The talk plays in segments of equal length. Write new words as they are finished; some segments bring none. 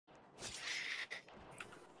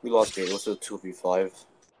We lost game. It was a 2v5.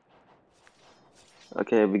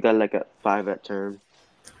 Okay, we got like a 5 at term.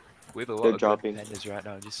 We have a lot They're of dropping. good penders right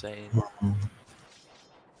now, just saying. Mhm.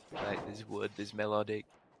 Like, there's wood, there's melodic.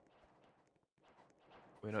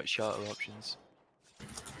 We're not short of options.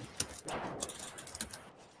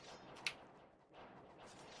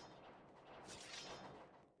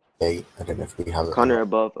 I don't know if we have it. Connor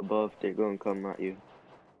above. They're going to come at you.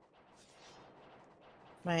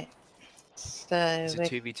 Right. So It's a we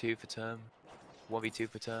 2v2 for term. 1v2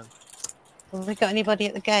 for term. have we got anybody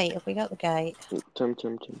at the gate? Have we got the gate? Term.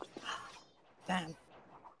 Damn.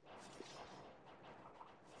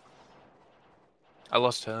 I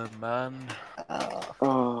lost term, man. Oh.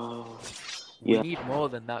 Oh. We Yeah. need more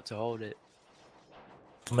than that to hold it.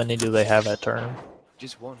 How many do they have at turn?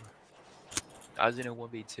 Just one. I was in a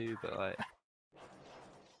 1v2, but like...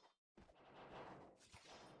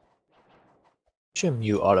 Should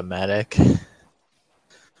mute automatic.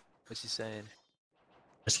 What's he saying?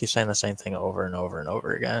 Just keep saying the same thing over and over and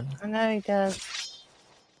over again. I know he does.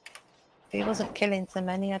 If he wasn't killing so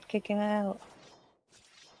many, I'd kick him out.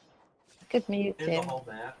 I could mute him.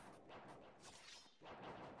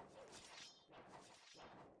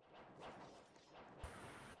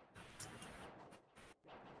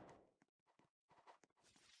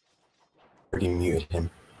 Already muted him.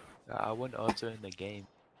 I want auto in the game.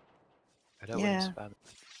 I don't Yeah. want to spam it.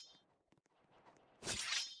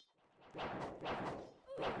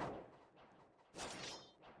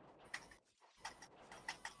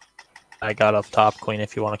 I got up top, Queen.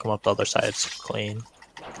 If you want to come up the other side, it's clean.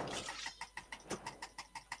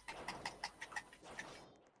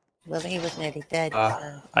 Well, he was nearly dead.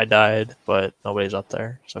 So. I died, but nobody's up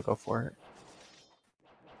there, so go for it.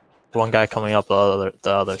 One guy coming up the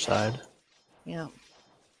other side. Yeah.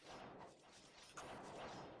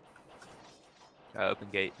 Open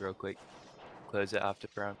gate real quick. Close it after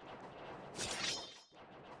Brown.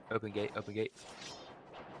 Open gate. And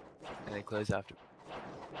then close after.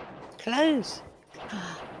 Close.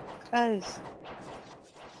 Close.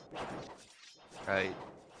 Right.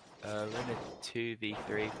 We're in a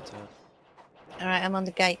 2v3 for turn. Alright, I'm on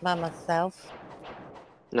the gate by myself.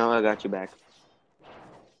 No, I got you back.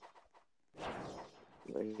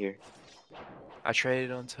 Right here. I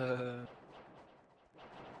traded on turn.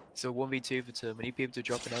 So 1v2 for turn. We need people to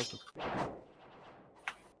drop an open.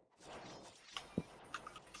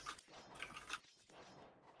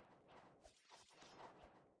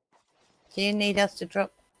 Do you need us to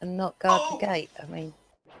drop and not guard the gate? I mean,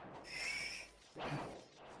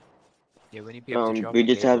 Yeah, we need people to drop. We the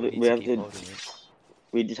just gate, have but we need have keep to holding it.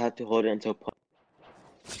 we just have to hold it until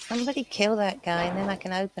somebody kill that guy and then I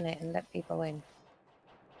can open it and let people in.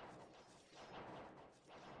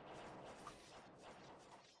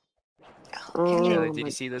 Oh, Charlie, Oh did my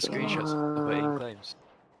you see the screenshots of it in God. claims?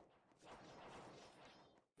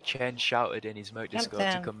 Chen shouted in his moat Jump Discord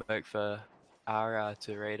to down. come merc for RR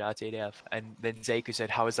to raid RTDF, and then Zaku said,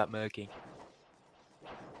 "How is that merking?"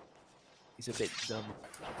 He's a bit dumb,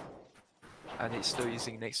 and it's still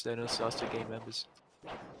using an external source to gain members.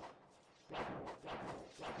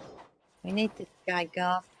 We need this guy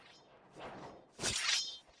guard.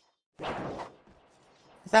 Is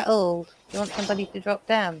that all? Do you want somebody to drop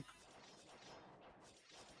down?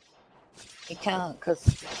 You can't because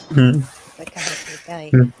they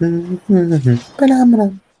can't open the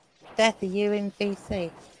gate. Death, are you in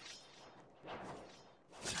VC?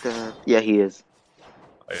 Yeah, he is.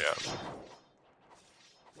 Yeah.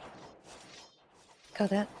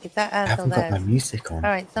 God, is that I ours or haven't got my theirs? music on.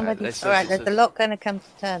 Alright, somebody. let's- Alright, let's- there's a lot going to come to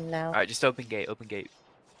turn now. Alright, just open gate,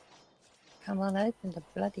 Come on, open the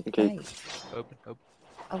bloody Okay. gate. open.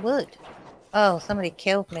 I would. Oh, somebody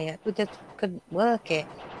killed me. We just couldn't work it.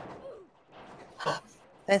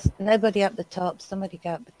 There's nobody up the top. Somebody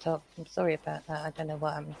go up the top. I'm sorry about that. I don't know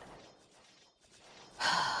what happened.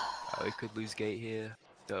 We could lose gate here.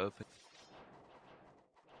 To open.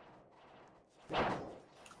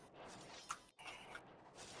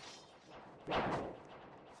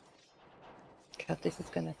 God, this is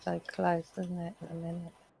going to so close, doesn't it, in a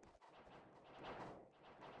minute?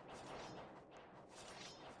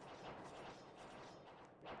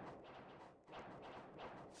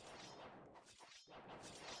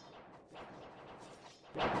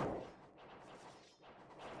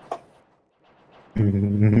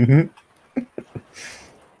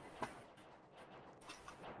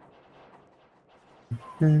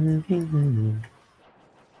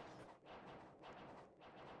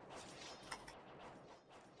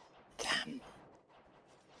 Damn.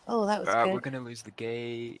 Oh, that was Alright, good. we're gonna lose the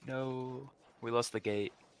gate. No, we lost the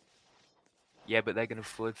gate. Yeah, but they're gonna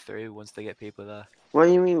flood through once they get people there. What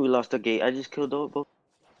do you mean we lost the gate? I just killed both.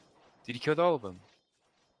 Did you kill all of them?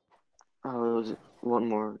 Oh, it was one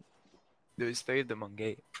more. There was 3 of them on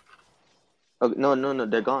gate. Oh, no,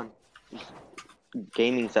 they're gone.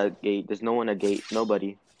 Gaming's at gate. There's no one at gate.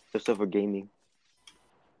 Nobody. Except for gaming.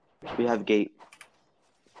 We have gate.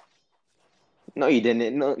 No, you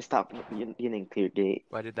didn't. No, stop. You didn't clear gate.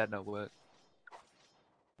 Why did that not work?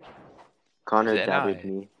 Connor Was it an dabbed eye?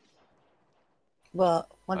 me. What?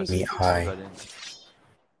 What Oh, did Me you Zaku eye. got in.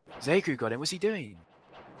 Zaku got in. What's he doing?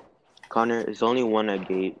 Connor, there's only one at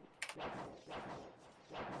gate.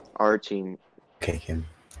 Our team. Kick him.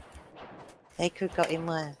 They could got him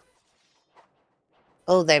where?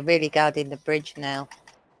 Oh, they're really guarding the bridge now.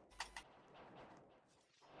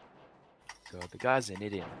 God, the guy's an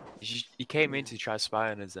idiot. He came in to try to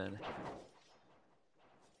spy on us then.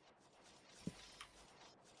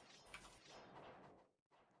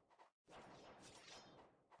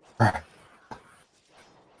 I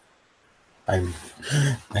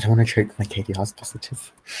don't want to choke my KDR's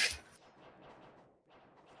positive.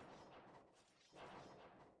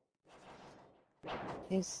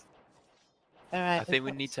 Who's... Alright. I think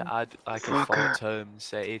we need to add like a fault term.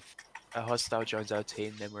 Say if a hostile joins our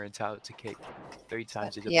team, then we're entitled to kick 3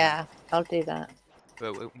 times his opponent. Yeah, I'll do that.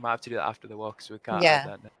 But we might have to do that after the walk, because we can't Yeah. add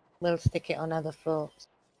that now. We'll stick it on other floors.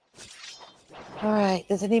 Alright,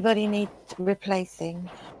 does anybody need replacing?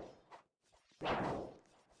 I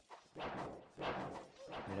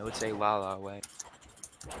mean, I would say Lala away.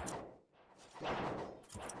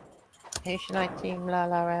 Who should I team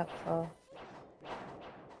Lala out for?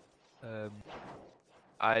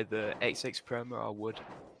 Either XX Promo or Wood.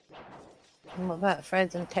 And what about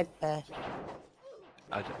Frozen Tedbear?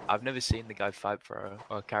 I've never seen the guy fight for her,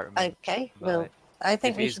 or I can't remember. Okay, but well, I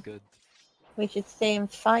think if we he's should, good. we should see him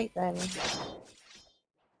fight then.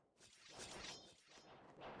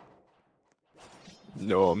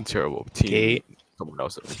 No, I'm terrible. Team Gate. someone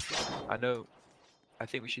else. I know. I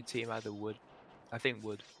think we should team either Wood. I think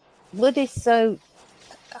Wood. Wood is so...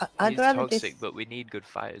 I'd He's rather toxic, this... but we need good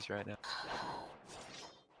fighters right now.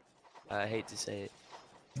 I hate to say it.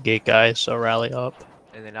 Gate guys, so rally up.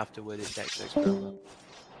 And then afterward, it's XX Promo.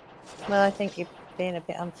 Well, I think you're being a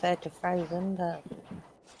bit unfair to Frozen, but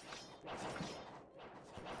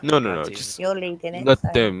No, Bad team. just you're leading it, let so...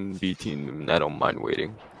 them be team. I don't mind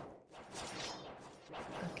waiting.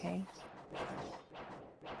 Okay.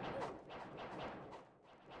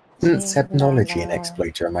 Sebnology and Lala.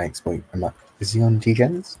 Exploiter. Is he on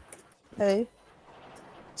Degens? Who?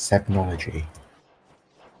 Sebnology.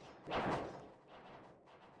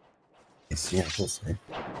 Yes, yeah, I thought so.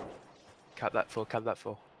 Cap that full, cap that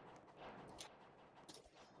full.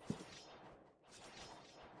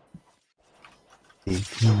 So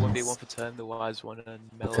 1v1 for turn, the wise one and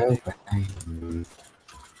Melody.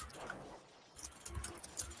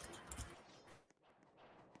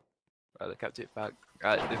 Right, they kept it back.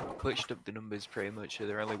 Right, they've clutched up the numbers pretty much, so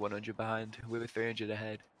they're only 100 behind. We were 300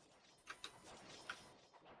 ahead.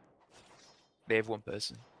 They have 1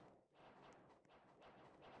 person.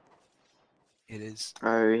 It is. I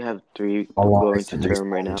already have 3 Oh, going to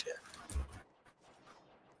term right now.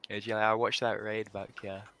 Yeah, I watched that raid back,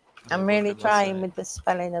 yeah. I'm Both really of them trying lost with the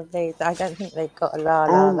spelling of these. I don't think they've got a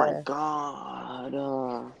Lala Oh my there. god.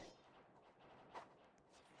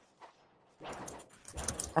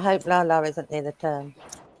 I hope Lala isn't near the term.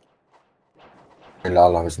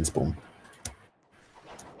 Lala was in spawn.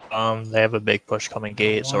 They have a big push coming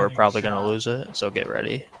gate, so we're probably gonna lose it. So get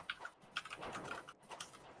ready.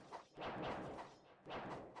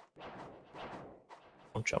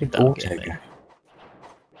 Don't jump Big down, auto gaming. go.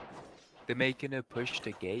 They're making a push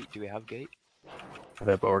to gate. Do we have gate?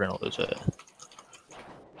 Okay, but we're gonna lose it.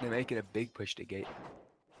 They're making a big push to gate.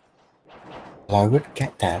 Well, I would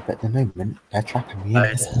get there, but at the moment they're trapping me in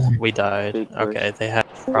the spawn. We died. Big push. Okay, they have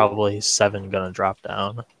probably 7 gonna drop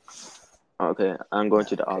down. Okay, I'm going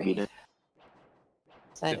to the obby then.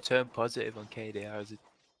 So, They've turned positive on KDR. Is it?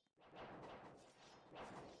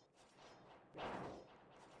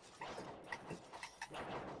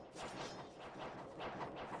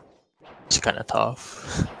 It's kind of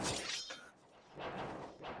tough.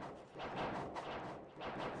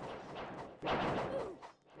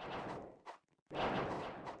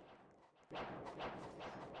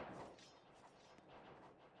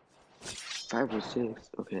 Five or 6.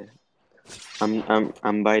 Okay.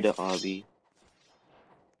 I'm by the obby.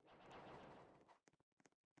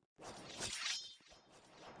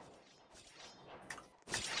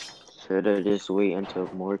 Should I just wait until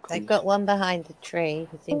more they've comes? got one behind the tree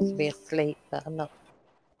who seems to be asleep, but I'm not...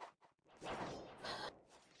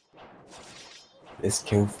 This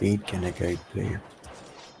kill feed gonna go blue.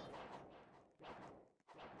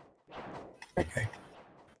 Okay.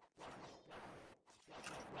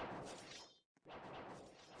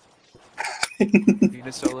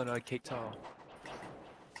 Unisolar and I kicked off.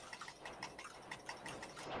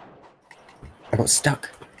 I got stuck.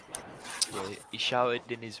 Yeah, he shouted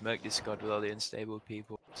in his Merc Discord with all the unstable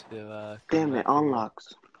people to come Damn it, back for him.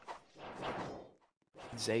 unlocks.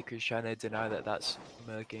 Zaker's trying to deny that that's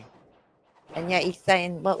Merking. And yet he's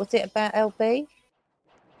saying, what was it about LB?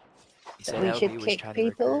 He That said we LB should was kick trying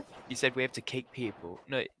people? to recruit. He said we have to kick people.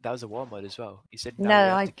 No, that was a war mod as well. He said No, no, we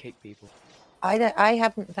have I- to kick people. I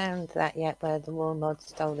haven't found that yet where the war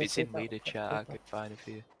mods told us It's we've in got to leader kick chat. I people. could find it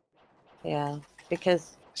for you. Yeah,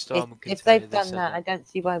 because Storm can if tell you they've they done said that, I don't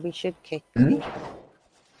see why we should kick Hmm? people.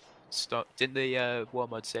 Stop. Didn't the war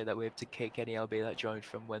mod say that we have to kick any LB that joined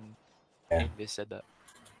from when Yeah. Invis said that?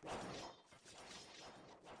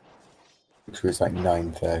 Which was like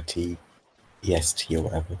 9:30 EST or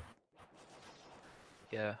whatever.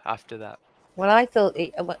 Yeah, after that. Well, I thought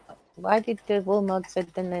why did the war mod said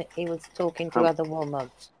then that he was talking to Um, other war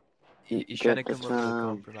mods? He's trying to Get the come up with a term.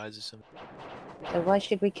 compromise or something. So why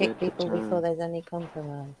should we kick Get the people before term. there's any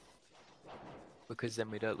compromise? Because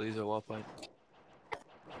then we don't lose a war point.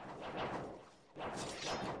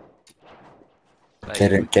 Like, They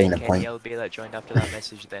if we don't gain a kick any point. LB that joined after that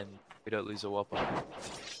message, then we don't lose a war point.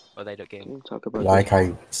 Or they don't Can gain. you talk about Like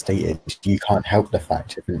I stated, you can't help the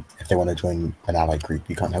fact if they want to join an allied group,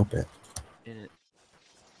 you can't help it. Innit?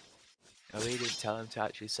 I really didn't tell him to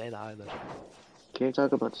actually say that either. Can you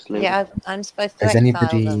talk about slavery? Yeah, I'm supposed to Is exile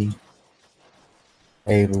them. anybody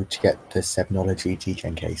able to get the Sebnology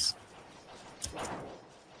G-Gen case?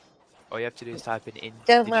 All you have to do is type in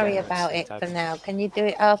Don't worry degenerates about and it type for in- now. Can you do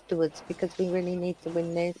it afterwards? Because we really need to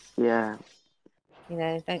win this. Yeah. You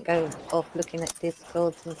know, don't go off looking at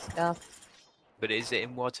discords and stuff. But is it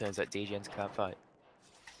in war terms that degens can't fight?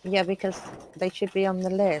 Yeah, because they should be on the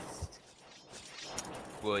list.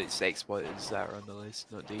 Well, it's the exploiters that are on the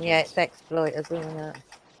list, not degens. Yeah, it's exploiters, isn't it?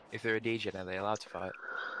 If they're a degen, are they allowed to fight?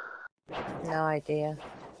 No idea.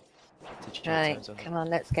 To check Right, terms on them? come on,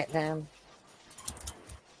 let's get down.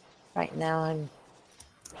 Right now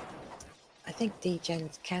I think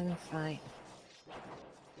degens can fight.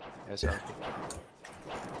 Yes, I think.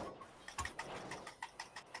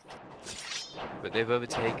 But they've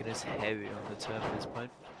overtaken us heavy on the term at this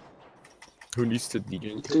point. Who needs to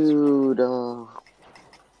DJ? Dude,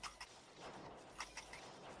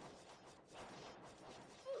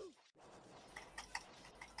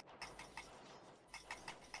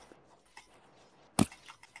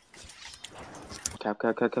 Cap.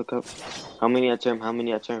 How many at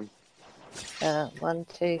term? 1,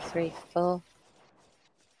 2, 3, 4,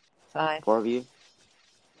 5. 4 of you?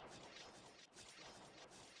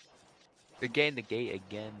 We gained the gate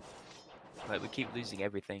again. Like, we keep losing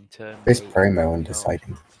everything. Term, This gate, promo you know.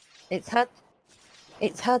 undeciding. It's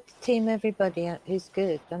hard to team everybody out who's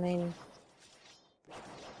good. I mean,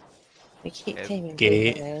 we keep Yeah, teaming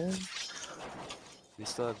Gate. people in. We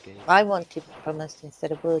still have gate. I wanted promise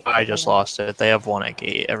instead of wood. I just lost it. They have one at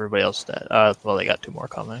gate. Everybody else dead. Well, they got 2 more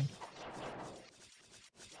coming.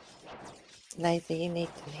 Lazy, you need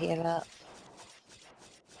to heal up.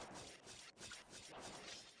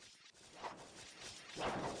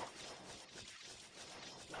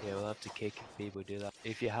 Yeah, we'll have to kick if people do that.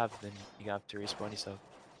 If you have, then you have to respawn yourself.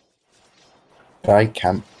 I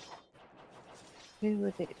camp. Who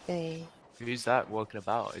would it be? Who's that walking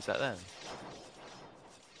about? Is that them?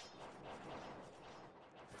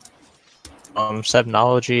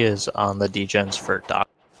 Sebnology is on the degens for doc.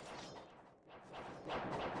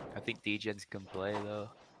 I think degens can play though.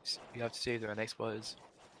 You have to see if they're on exploiters.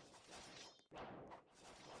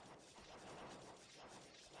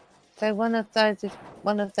 So one of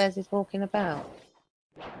those is walking about.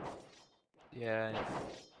 Yeah,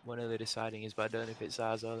 one of the deciding is, but I don't know if it's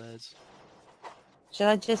ours or theirs. Should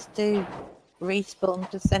I just do respawn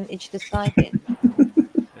percentage deciding?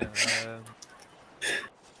 Um,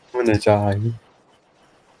 I'm gonna die.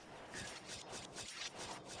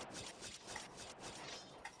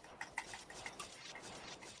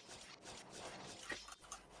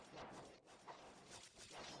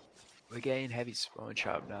 we're getting heavy spawn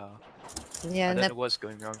trap now. Yeah, I and don't know what's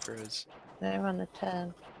going wrong for us. they're on the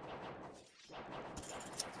turn.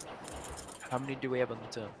 How many do we have on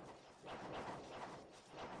the turn?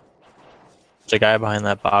 There's a guy behind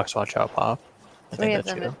that box. Watch out, Pop. I 3 think of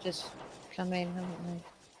that's them you. have just come in, haven't they?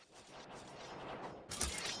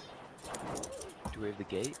 Do we have the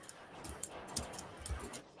gate?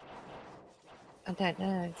 I don't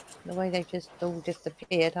know. The way they just all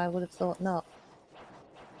disappeared, I would have thought not.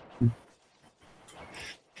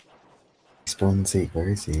 Spawn Zeke, where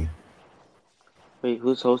is he? Wait,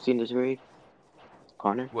 who's hosting this raid?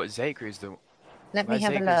 Connor? What Zaker is the? Let me Why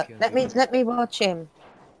have a Zaker's look. gonna do Let me watch him.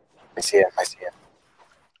 I see him. I see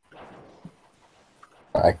him.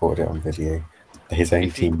 I caught it on video. His own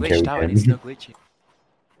If he team glitched killed out and it's him. not glitching.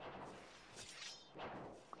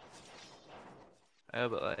 Oh,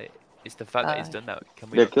 but like, it's the fact that he's done that. Can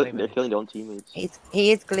we They're, not claim they're it? killing their own teammates.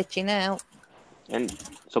 He is glitching out. And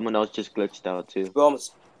someone else just glitched out too. Well,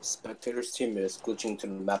 spectator's team is glitching to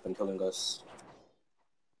the map and killing us.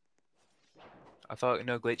 I thought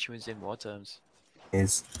no glitching was in war terms.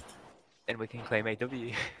 Is And we can claim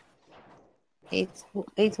AW. He's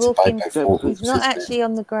it's walking. by default He's not system. actually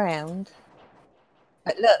on the ground.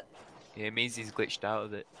 But look, Yeah, it means he's glitched out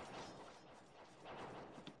of it.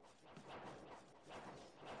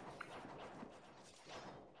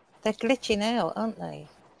 they're glitching out, aren't they?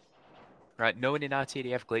 Right, no one in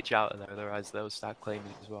RTDF glitch out of there, otherwise they'll start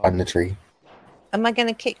claiming as well. On the tree. Am I going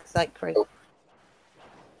to kick Sacred?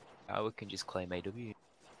 We can just claim AW.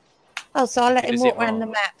 Oh, so I'll let If he him does walk it around the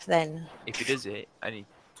more- map then. If he does it, and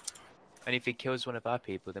if he kills one of our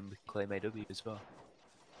people, then we can claim AW as well.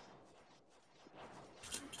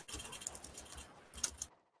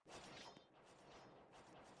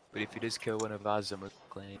 But if he does kill one of ours, then we'll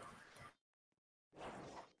claim.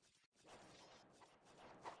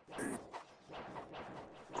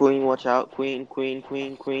 Queen, watch out. Queen, queen,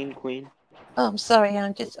 queen, queen, queen. Oh, I'm sorry.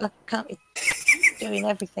 I can't be doing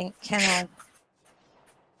everything, can I?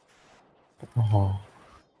 Oh,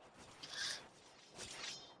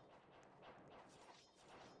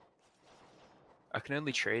 I can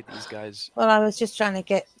only trade these guys. Well, I was just trying to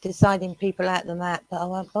get deciding people out the map, but I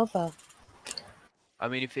won't bother. I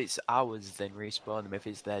mean, if it's ours, then respawn them. If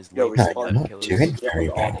it's theirs, Yo, leave respawn them, them. kill Doing us. very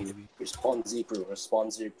Yeah, bad. Respawn Zebra.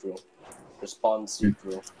 Respawn Zebra. Respawn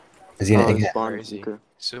Zebra. Is he in it again? Spawn Where is he? seeker. I've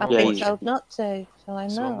Someone Yeah, been watch he's- him. told not to, so I'm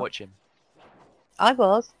Someone not. watch him. I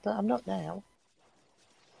was, but I'm not now.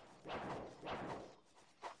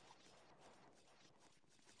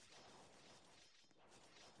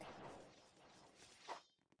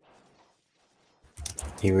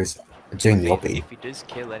 He was doing lobby. If he does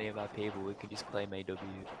kill any of our people, we can just claim AW.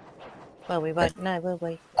 Well, we won't know, will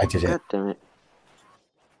we? I did it, God damn it.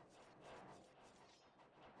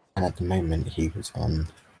 and at the moment he was on.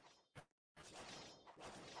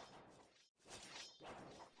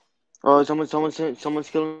 Oh, someone's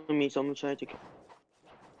killing me. Someone's trying to kill.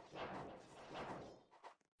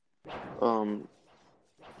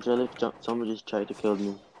 Someone just tried to kill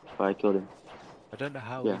me, but I killed him. I don't know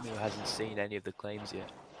how Yeah. Emu hasn't seen any of the claims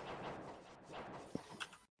yet.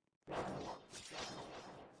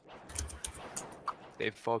 They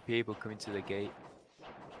have 4 people coming to the gate.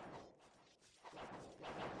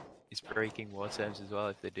 It's breaking war terms as well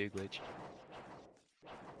if they do glitch.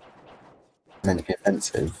 Meant to be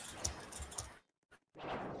offensive.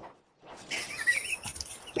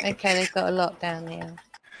 Okay, they've got a lot down here.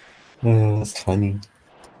 Oh, that's funny.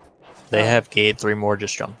 They Oh. have gate. 3 more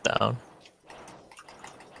just jumped down.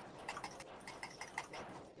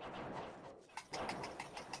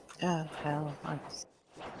 Oh, hell.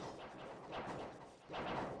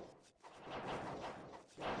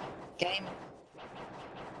 Game.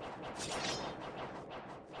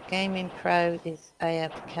 Gaming Pro is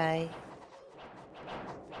AFK.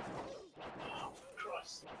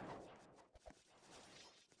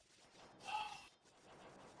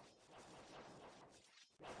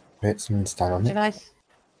 Put someone stand on Did it. I?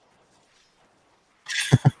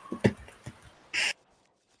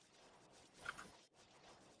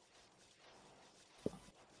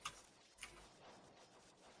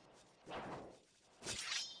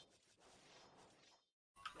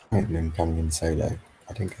 Wait, them coming in solo.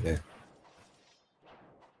 I don't get it.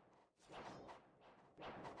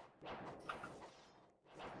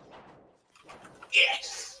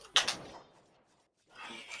 Yes.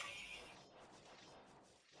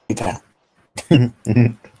 Look at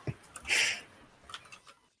that.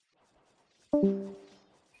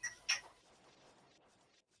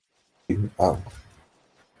 Oh.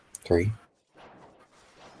 3.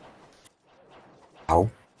 Ow.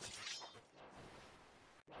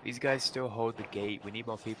 These guys still hold the gate. We need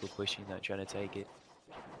more people pushing that, trying to take it.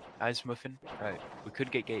 Ice Muffin. Right, we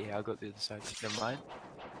could get gate here. I'll go to the other side. Never mind.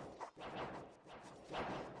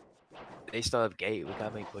 They still have gate. We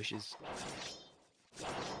can't make pushes.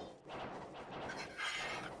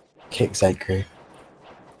 Kick Sacred.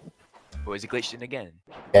 But is he glitched in again?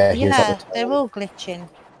 Yeah, he was Yeah, at the they're top. all glitching.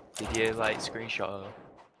 Did you like screenshot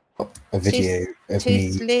her? A video of Too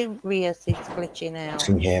me Sirius is glitching out.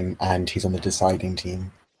 watching him, and he's on the deciding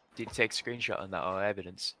team. Did you take a screenshot on that or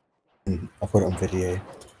evidence? I've got it on video.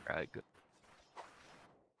 Right, good.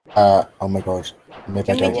 Oh my god.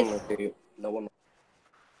 Maybe I Can we don't. No one will. No one.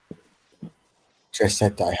 Just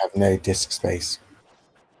said that I have no disk space.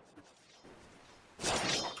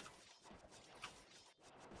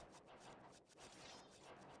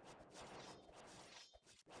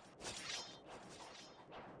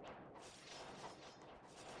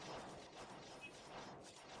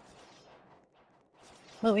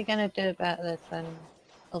 What are we going to do about this then?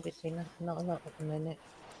 Obviously not a lot at the minute.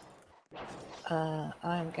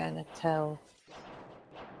 I'm going to tell...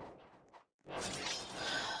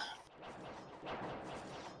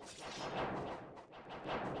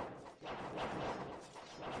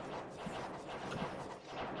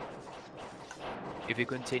 If it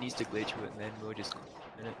continues to glitch, then we'll just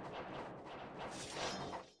in it.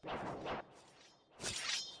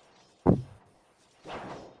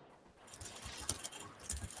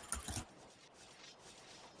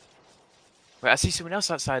 Wait, I see someone else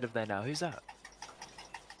outside of there now. Who's that?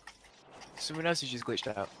 Someone else has just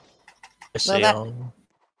glitched out. I see that- him.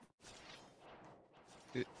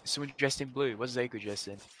 Someone dressed in blue. What's Zaku dressed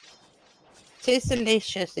in?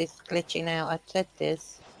 Delicious is glitching out. I said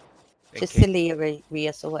this. Okay.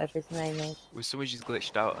 Cecilius or whatever his name is. Well, someone just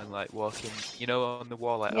glitched out and like walking, you know, on the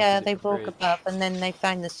wall like Yeah, opposite they the walk bridge. above and then they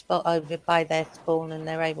find the spot over by their spawn and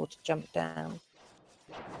they're able to jump down.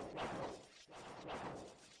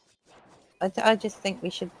 I just think we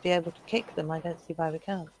should be able to kick them. I don't see why we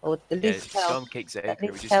can't. Or at Yeah, least tell. some kick Zaku. We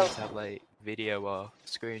least just tell- need to have like video or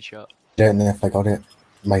screenshot. Don't know if I got it.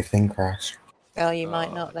 My thing crashed. Oh, you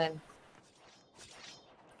might not then.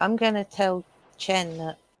 I'm going to tell Chen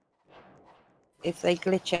that if they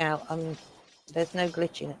glitch out, there's no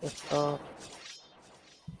glitching at this part.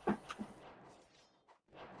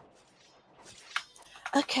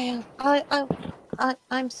 Okay,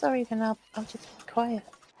 I'm sorry then, I'll just be quiet.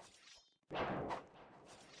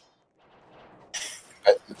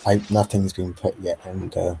 Nothing's been put yet in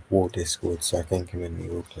the war Discord, so I think I'm going to be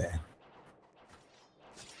all clear.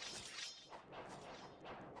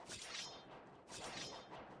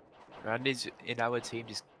 Randy's in our team.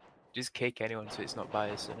 Just kick anyone so it's not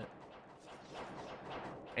biased in it.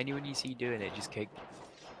 Anyone you see doing it, just kick.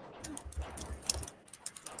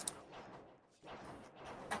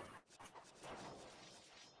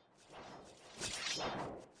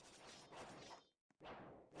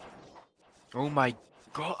 Oh my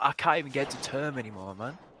god, I can't even get to term anymore,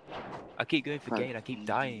 man. I keep going for gain, I keep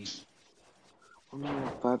dying. Oh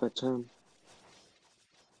no, 5 at term.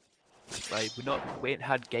 Like, we ain't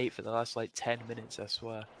had gate for the last like 10 minutes, I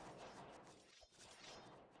swear.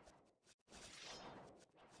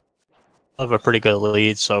 I have a pretty good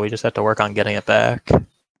lead, so we just have to work on getting it back.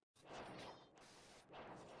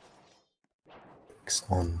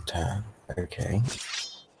 On turn. Okay.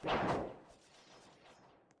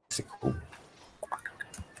 Is it cool?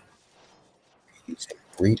 Using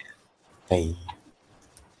read. Fade. It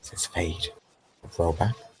says fade. Roll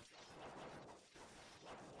back.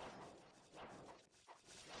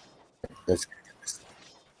 Let's get this.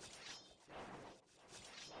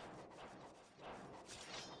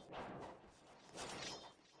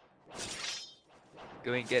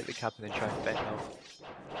 Go and get the cap and then try and fend off.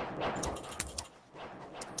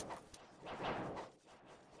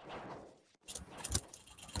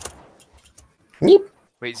 Yep.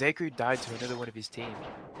 Wait, Zaku died to another one of his team.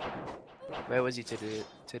 Where was he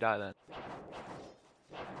to die then?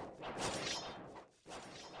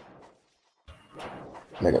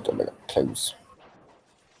 Mega close.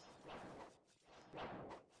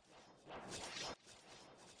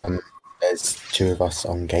 There's 2 of us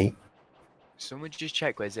on gate. Someone just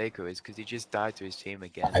check where Zaku is, because he just died to his team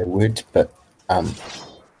again. I would, but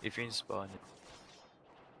If you're in spawn.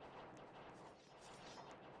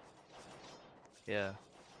 Yeah.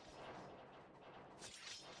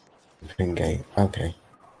 open gate. Okay.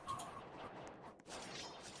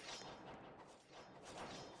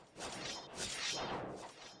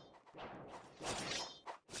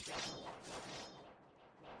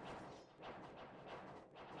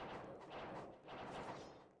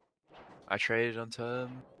 I traded on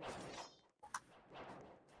term.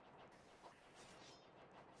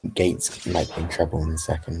 Gates might be in trouble in a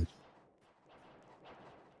second.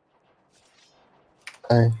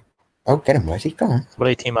 Oh, get him! Where's he gone? But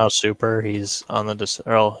he team out super. He's on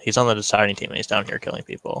the he's on the deciding team, and he's down here killing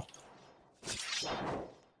people.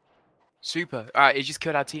 Super. Alright, he just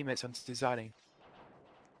killed our teammates on deciding.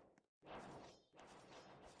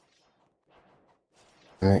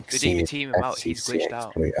 They didn't even team him out, he's glitched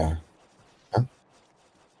out.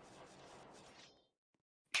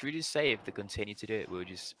 Should we just say if they continue to do it, we'll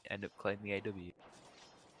just end up claiming AW?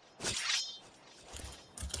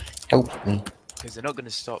 Help me. Because they're not going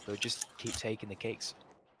to stop, they'll just keep taking the kicks.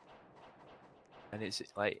 And it's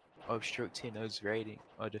like obstructing us raiding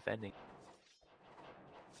or defending.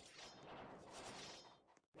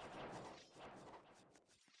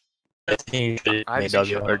 Usually I haven't AW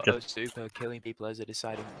seen or shot just super killing people as a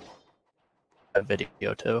deciding. a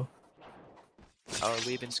video too. I'll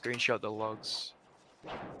leave and screenshot the logs.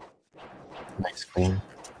 My screen.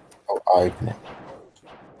 Oh, I'll open it.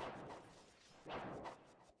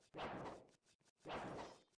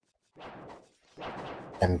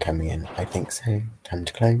 I'm coming in. I think so. Time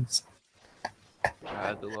to close. I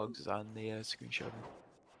have the logs and the screenshot.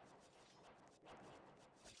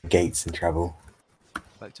 Gates in trouble.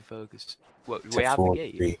 Back to focus. What, It's we a have the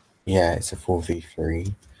 4v3. gate? Yeah, it's a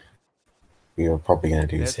 4v3. We are probably going to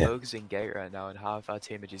They're lose it. focusing gate right now and half our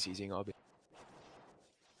team are just using obby.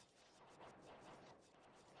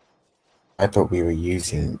 I thought we were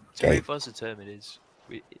using To move gate. us the term it is.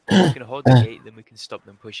 If we can hold the gate, then we can stop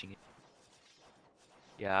them pushing it.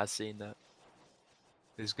 Yeah, I've seen that.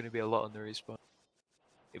 There's going to be a lot on the respawn.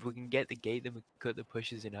 If we can get the gate, then we can cut the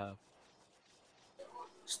pushes in half.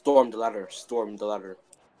 Storm the ladder. Storm the ladder.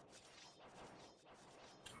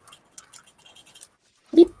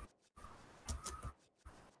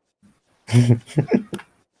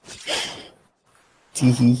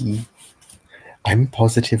 Teehee. I'm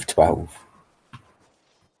positive 12.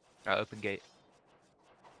 Right, open gate.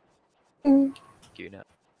 Queuing up.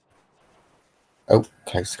 Oh,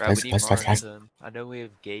 close, Right, we close, need close, more close, on close. term. I know we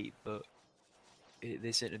have gate, but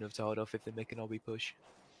this isn't enough to hold off if they make an obby push.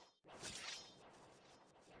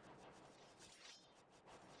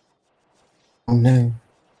 Oh no.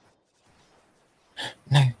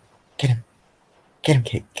 No. Get him. Get him,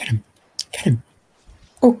 Kate. Get him. Get him.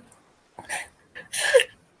 Oh. Oh no.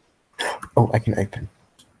 Oh, I can open.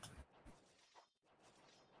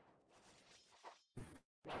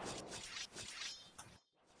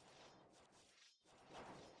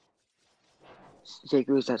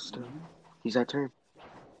 Jacob, who's that still? He's that turn.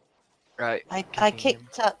 Right. I kicking him.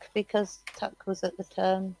 kicked Tuck because Tuck was at the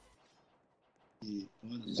turn.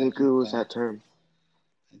 Jacob, who's that turn?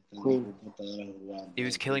 Queen. He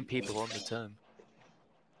was killing people on the turn.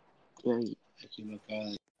 Yeah,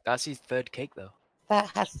 That's his third kick though. That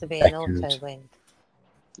has to be an Second. auto win.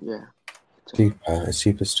 yeah. Is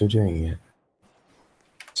Super still doing it?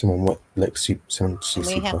 Someone what? Like someone see And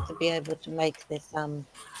we Super. have to be able to make this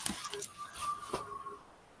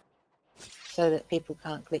so that people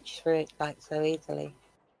can't glitch through it like so easily.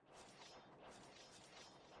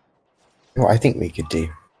 What I think we could do.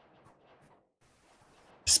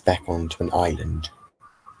 Spec onto an island.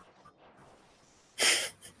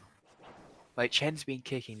 Like Chen's been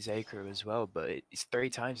kicking Zakru as well, but it's 3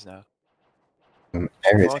 times now. There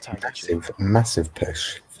is 4 a times actually. massive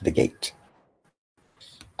push for the gate.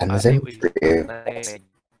 And I there's think only 3 of us.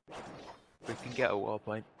 we can get a war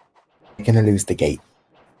point. We're going to lose the gate.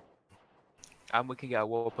 And we can get a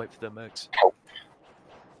war point for the mercs.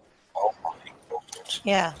 Oh my god.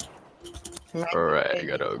 Yeah. Alright, I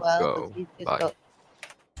gotta go. Bye.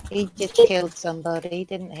 He just killed somebody,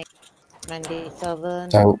 didn't he? Randy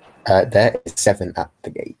Southern. So, there is 7 at the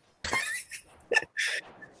gate.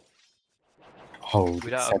 Hold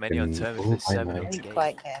We don't have many on 7. term if Oh, there's I 7 know. on the Didn't gate.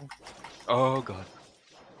 quite get him. Oh god.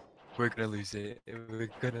 We're gonna lose it. We're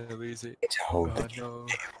gonna lose it. To hold the Oh gate. no.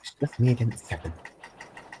 It's just me against 7.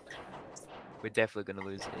 We're definitely gonna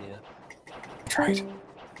lose it here. Right.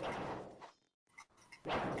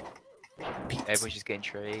 Everyone's just getting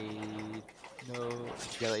trade. No.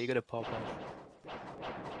 Yeah, like, you're gonna pop off.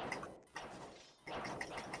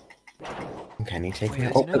 Can you take Wait, me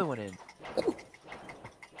there's out? another one in.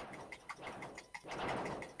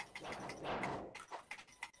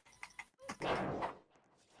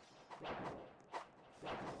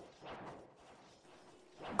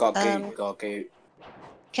 Got gate. Got gate.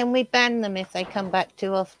 Can we ban them if they come back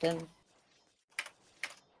too often?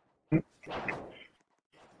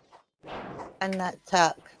 And that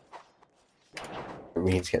Tuck.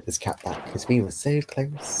 We need to get this cat back because we were so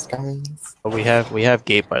close, guys. But we have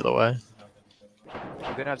gate, by the way.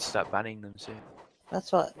 We're gonna have to start banning them soon.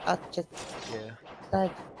 That's what I just Yeah.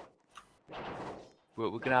 said. We're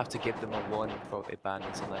gonna have to give them a warning before they ban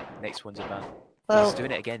us, and like next one's a ban. Well, He's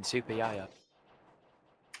doing it again, Super Yaya.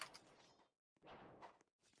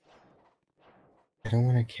 I don't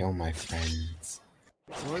want to kill my friends.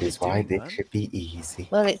 What are Because they why doing, this man? should be easy.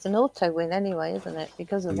 well, it's an auto win anyway, isn't it?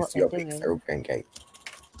 Because of Use what your they're big doing. thoroughbred gate.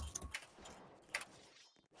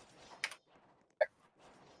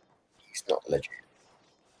 He's not legit.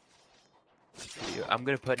 I'm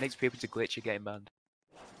gonna put next people to glitch are getting banned.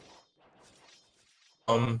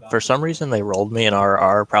 For some reason they rolled me in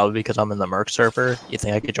RR, probably because I'm in the Merc server. You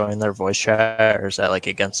think I could join their voice chat, or is that like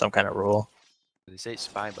against some kind of rule? They say it's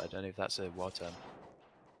fine, but I don't know if that's a war term.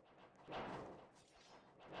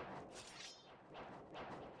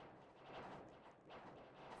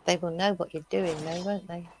 They will know what you're doing, though, won't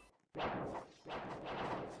they?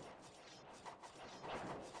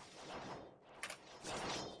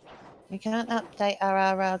 We can't update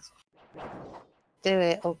our RRs. Do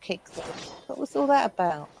it or kick them. What was all that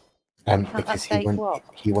about? Because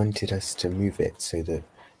he wanted us to move it so that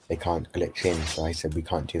they can't glitch in. So I said we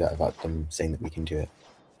can't do that without them saying that we can do it.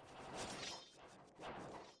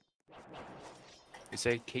 You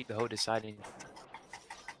say keep the whole deciding.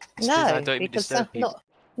 No, because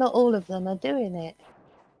not all of them are doing it.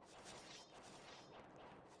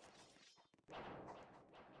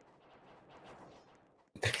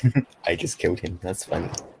 I just killed him. That's funny.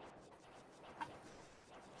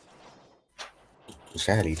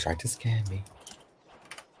 Shirley tried to scare me.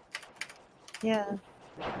 Yeah.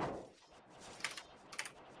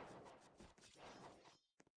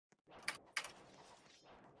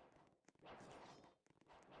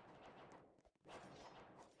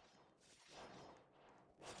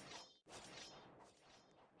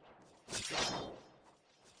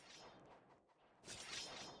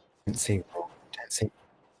 Don't say wrong. Don't say.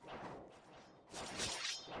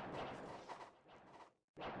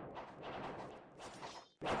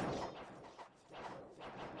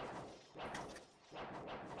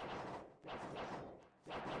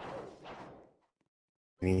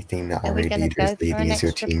 Anything that our leader is leading is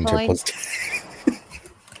your team to positive.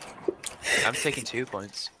 I'm taking 2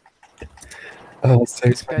 points. Oh, so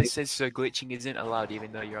this funny. guy says so glitching isn't allowed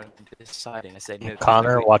even though you're undeciding. I said no.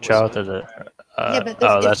 Connor, watch out. There's a, yeah, but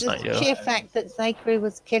oh, it's that's not you. The sheer fact that Zakru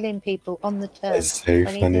was killing people on the turn That's so when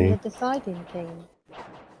he's in funny. the deciding team.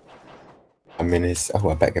 I'm in his. Oh,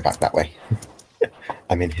 I better go back that way.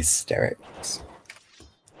 I'm in hysterics.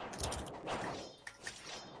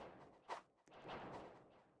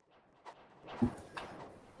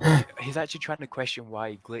 He's actually trying to question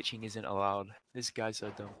why glitching isn't allowed. This guy's so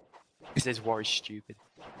dumb. He says war is stupid.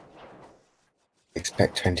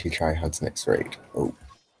 Expect 20 tryhards next raid. Oh.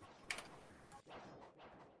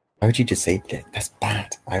 Why would you disable it? That's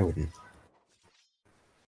bad. I wouldn't.